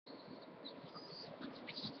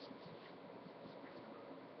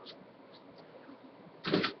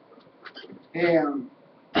Hey,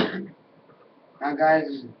 now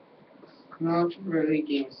guys, no for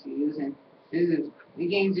Elitegaming Studios, and this is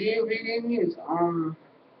Elitegaming Studios video game news.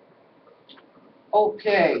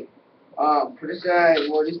 Okay. Put aside,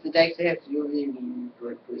 well, this is the decks they have to do with video game news,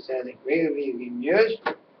 but put aside like regular video game news,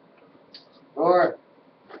 or,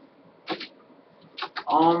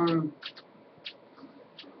 some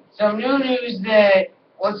new news that,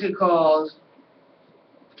 what's it called?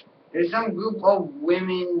 There's some group of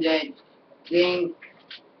women that think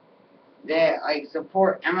that like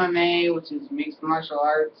support MMA, which is mixed martial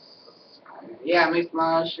arts. Yeah, mixed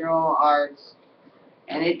martial arts,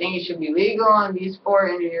 and they think it should be legal and be sport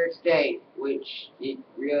in New York State, which it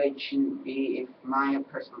really shouldn't be, in my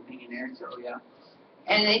personal opinion. There, so yeah.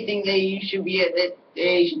 And they think that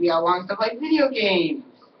they should be outlawing stuff like video games.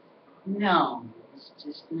 No, it's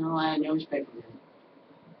just no. I have no respect for them.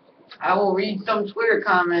 I will read some Twitter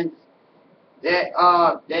comments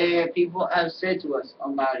that people have said to us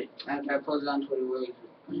about it. I posted on Twitter really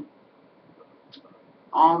quick.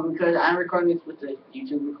 Because I'm recording this with the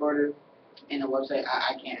YouTube recorder and the website,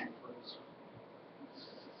 I can't put this.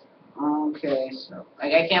 Okay, so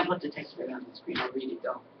like I can't put the text right on the screen. I'll read it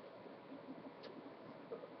though.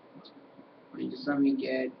 Wait, just let me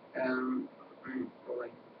get boy.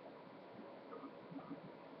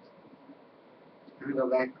 Let me go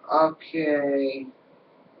back. Okay.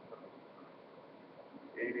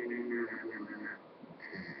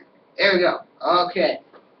 There we go. Okay.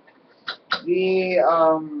 The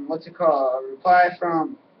what's it called? A reply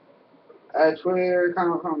from a Twitter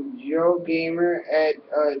comment from Joe Gamer at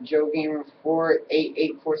Joe Gamer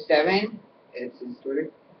 48847. It's his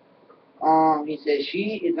Twitter. He says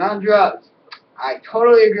she is on drugs. I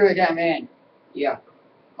totally agree with that man. Yeah,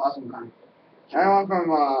 awesome guy. Another one from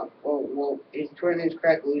well, his Twitter name is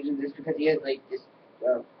Crack Illusion, just because he has like this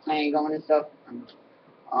playing going and stuff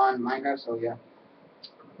on Minecraft. So yeah.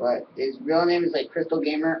 But his real name is like Crystal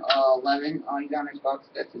Gamer 11. He's on Xbox.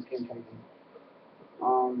 That's his game typing.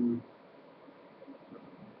 Oh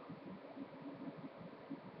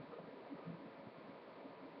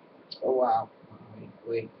wow.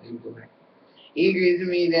 Wait, let me go back. He agrees with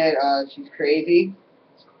me that she's crazy.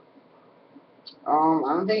 I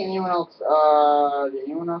don't think anyone else. Did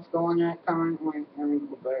anyone else go on that comment? Let me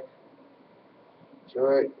go back.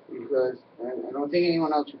 Sure, because I don't think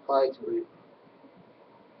anyone else replied to it.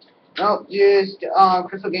 Nope, just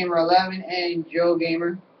Crystal Gamer 11 and Joe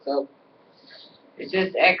Gamer. So it's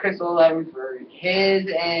just at Crystal 11 for his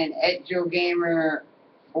and at Joe Gamer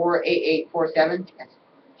 48847. That's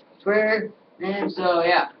Twitter. And so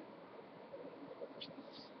yeah.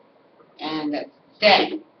 And that's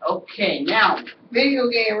that. Okay, now video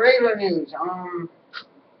game regular news.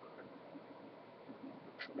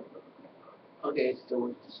 Okay, it's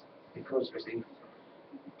still close for safe.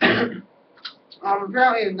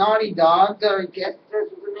 Apparently Naughty Dogs, or I guess that's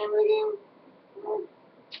the name of the game.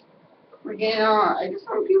 Again, I guess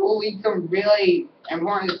some people leak some really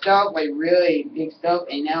important stuff, like really big stuff,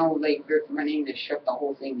 and now like they're threatening to shut the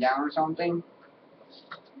whole thing down or something.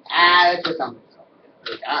 That's just something.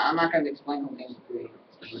 I'm not going to explain the whole thing.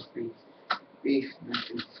 It's brief.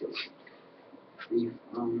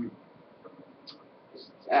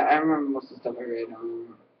 I remember most of the stuff I read.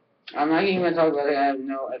 I'm not even going to talk about it. I have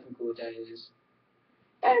no effing clue what that is.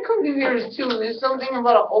 And computers too. There's something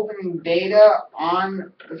about an open beta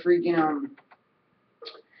on the freaking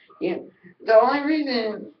yeah. The only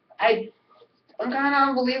reason I'm kind of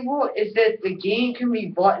unbelievable is that the game can be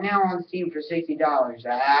bought now on Steam for $60.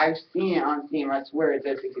 I've seen it on Steam. I swear it's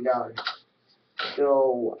at $60.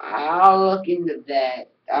 So I'll look into that.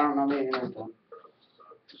 I don't know, maybe next time.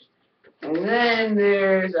 And then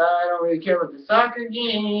there's I don't really care about the soccer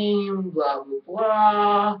game. Blah blah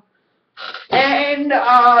blah. And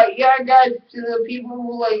yeah, guys, to the people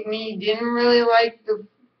who like me didn't really like the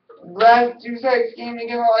last two sides game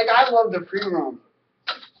together, like I love the free roam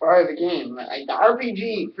part of the game. Like the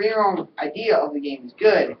RPG free roam idea of the game is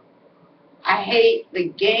good. I hate the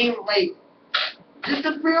game, like just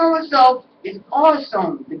the free roam itself is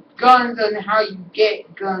awesome. The guns and how you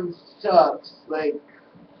get guns sucks. Like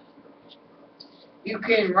you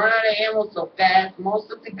can run out of ammo so fast.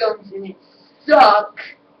 Most of the guns in it suck.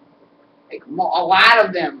 Like, a lot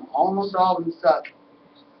of them, almost all of them suck.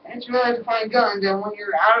 And it's really hard to find guns, and when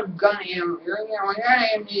you're out of gun ammo, when you're out of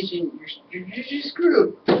ammunition, you're just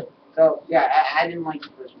screwed. So, yeah, I didn't like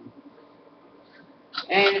the first one.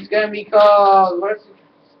 And it's going to be called, what's it?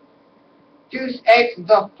 Deuce X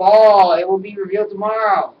The Fall. It will be revealed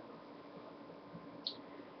tomorrow.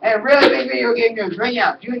 And really big video game news right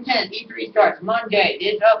now. June 10th, E3 starts Monday.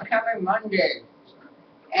 This upcoming Monday.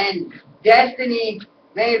 And Destiny,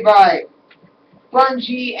 made by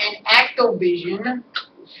Bungie and Activision.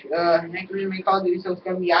 Activision may Call of Duty, so it's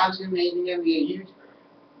gonna be awesome. It's gonna be a huge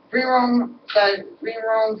free roam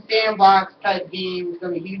sandbox type game. It's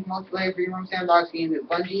gonna be a huge multiplayer free roam sandbox game that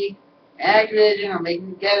Bungie and Activision are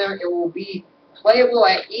making together. It will be playable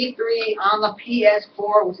at E3 on the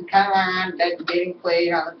PS4, which is kind of ironic that's getting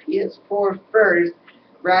played on the PS4 first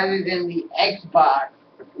rather than the Xbox,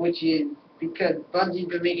 which is because Bungie's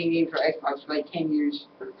been making games for Xbox for like 10 years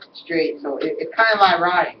straight, so it's kind of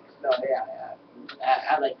ironic. So yeah,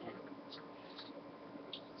 I like that.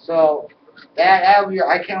 So that will be,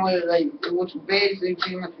 I can't wait, like, which will basically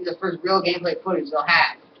pretty much be the first real gameplay footage they'll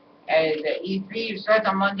have. And the E3 starts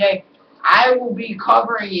on Monday. I will be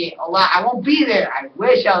covering it a lot. I won't be there. I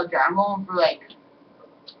wish I was there. I'm going for like,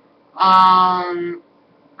 I'm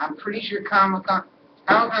pretty sure Comic-Con,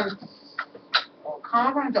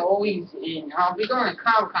 Comic-Con's always in, I'll be going to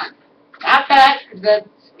Comic-Con. Not that, because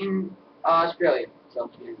that's in Australia.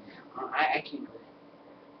 So, I can't go there.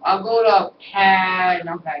 I'll go to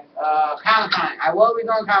Comic-Con. I will be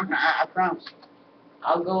going to Comic-Con, I promise.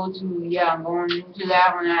 I'll go to, yeah, I'm going into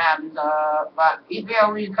that when that happens. But either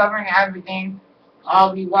I'll be covering everything.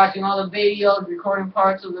 I'll be watching all the videos, recording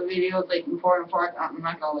parts of the videos, like important parts. I'm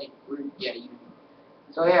not gonna yeah, you know.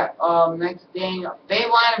 So yeah, next thing,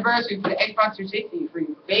 Fable anniversary for the Xbox 360 for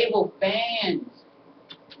you Fable fans.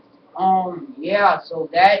 Yeah, so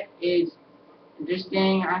that is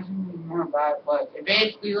interesting. I don't know more about it, but it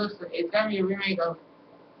basically looks like it's gonna be a remake of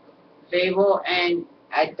Fable, and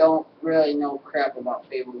I don't really know crap about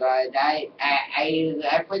Fable, guys. I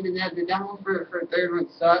played the demo for third one.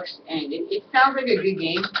 Sucks, and it sounds like a good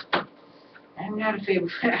game. I'm not a Fable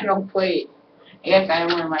fan. I don't play it. Yes, I am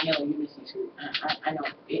wearing my Halo Unity suit. I know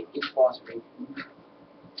it's boss rated.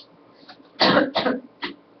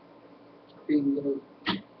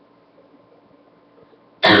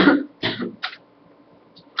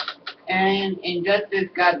 And Injustice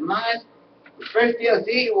God Among Us. The first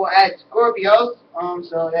DLC will add Scorpios,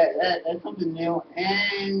 so that's something new.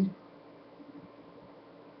 And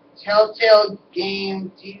Telltale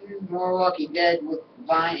game, Jesus, more Walking Dead with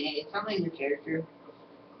Vine, and it's something in the character.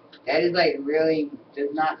 That is like really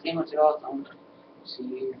does not say much at all, so I'm see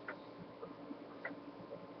here.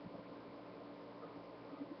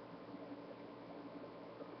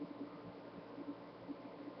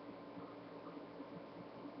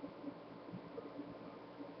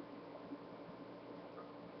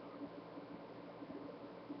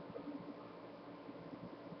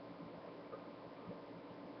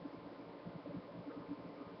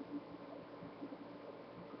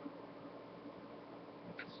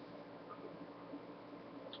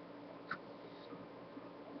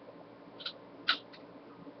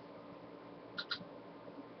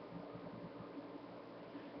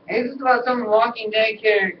 And this is about some Walking Dead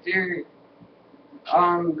character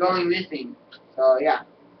going missing. So yeah.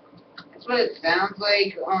 That's what it sounds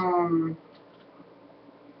like.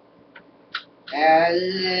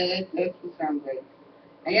 That's what it sounds like.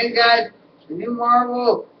 And yes, guys, the new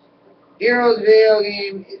Marvel Heroes video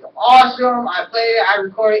game is awesome. I played it, I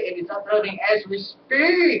recorded it, and it's uploading as we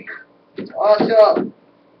speak. It's awesome.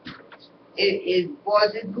 It's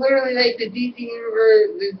literally like the DC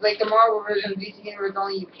universe, it's like the Marvel version of DC universe,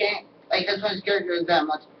 only you can't, like, that's why this character is that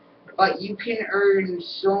much. But you can earn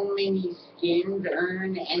so many skins,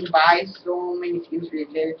 and buy so many skins for your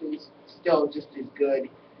character. It's still just as good.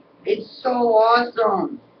 It's so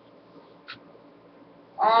awesome.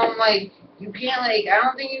 Like, you can't, like, I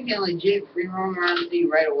don't think you can legit free roam around the city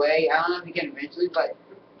right away. I don't know if you can eventually, but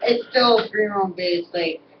it's still free roam based.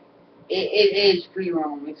 Like, it is free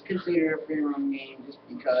roam. It's considered a free roam game just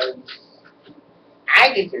because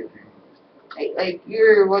I consider free roam. Like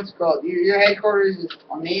your, what's it called? Your headquarters is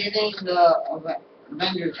amazing, the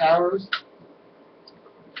Avenger Towers.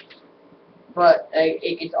 But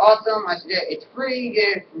it's awesome. I suggest it's free. You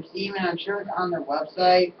get it from Steam, and I'm sure it's on their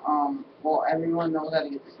website. Well, everyone knows how to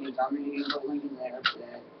get the Steam, so I'm going to put a link in there for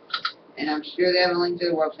that. And I'm sure they have a link to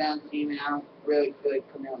the website on Steam, and I don't really feel like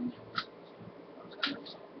promoting it.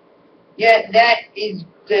 Yeah, that is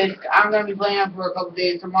good. I'm going to be playing it for a couple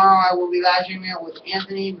days. Tomorrow I will be live streaming it with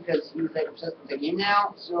Anthony because he's like obsessed with the game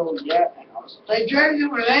now. So yeah, and I also play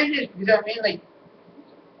Dragon Revengeance because I mean, like,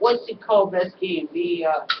 what's it called? Best game?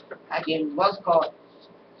 What's it called?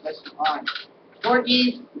 Best Alliance.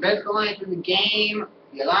 Porky's best alliance in the game.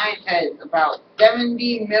 The alliance has about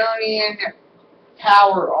 70 million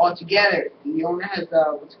power altogether. The owner has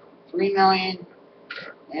 3 million,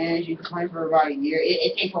 and she's playing for about a year.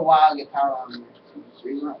 It takes a while to get power on there.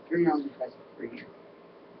 3 million is per year.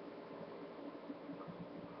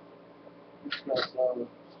 So,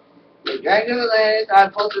 like, Dragon of Atlantis, I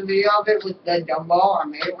posted a video of it with the Dumbo. I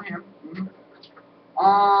made it with him.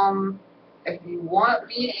 If you want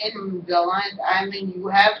me in the Alliance admin, you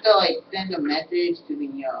have to like send a message to the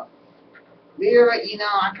leader. You know,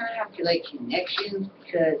 I kind of have to like connections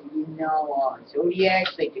because you know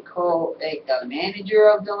Zodiac's like the manager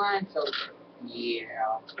of the Alliance. So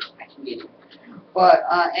yeah, I can get it. But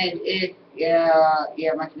and if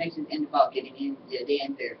my connections end about getting in. Yeah, they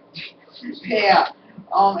end there. Yeah.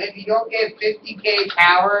 If you don't get 50k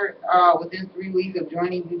power within 3 weeks of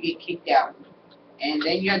joining, you get kicked out. And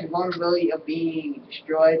then you have the vulnerability of being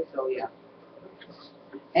destroyed, so yeah.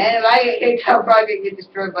 And if I get kicked out, I'm probably gonna get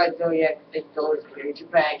destroyed by Zodiac. It's totally spiritual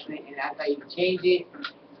by accident, and I thought you could change it.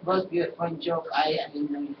 It's supposed to be a fun joke. I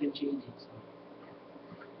didn't know you could change it. So.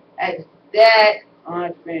 That's that.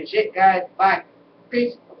 Let's finish it, guys. Bye.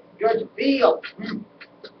 Peace. Georgia Field.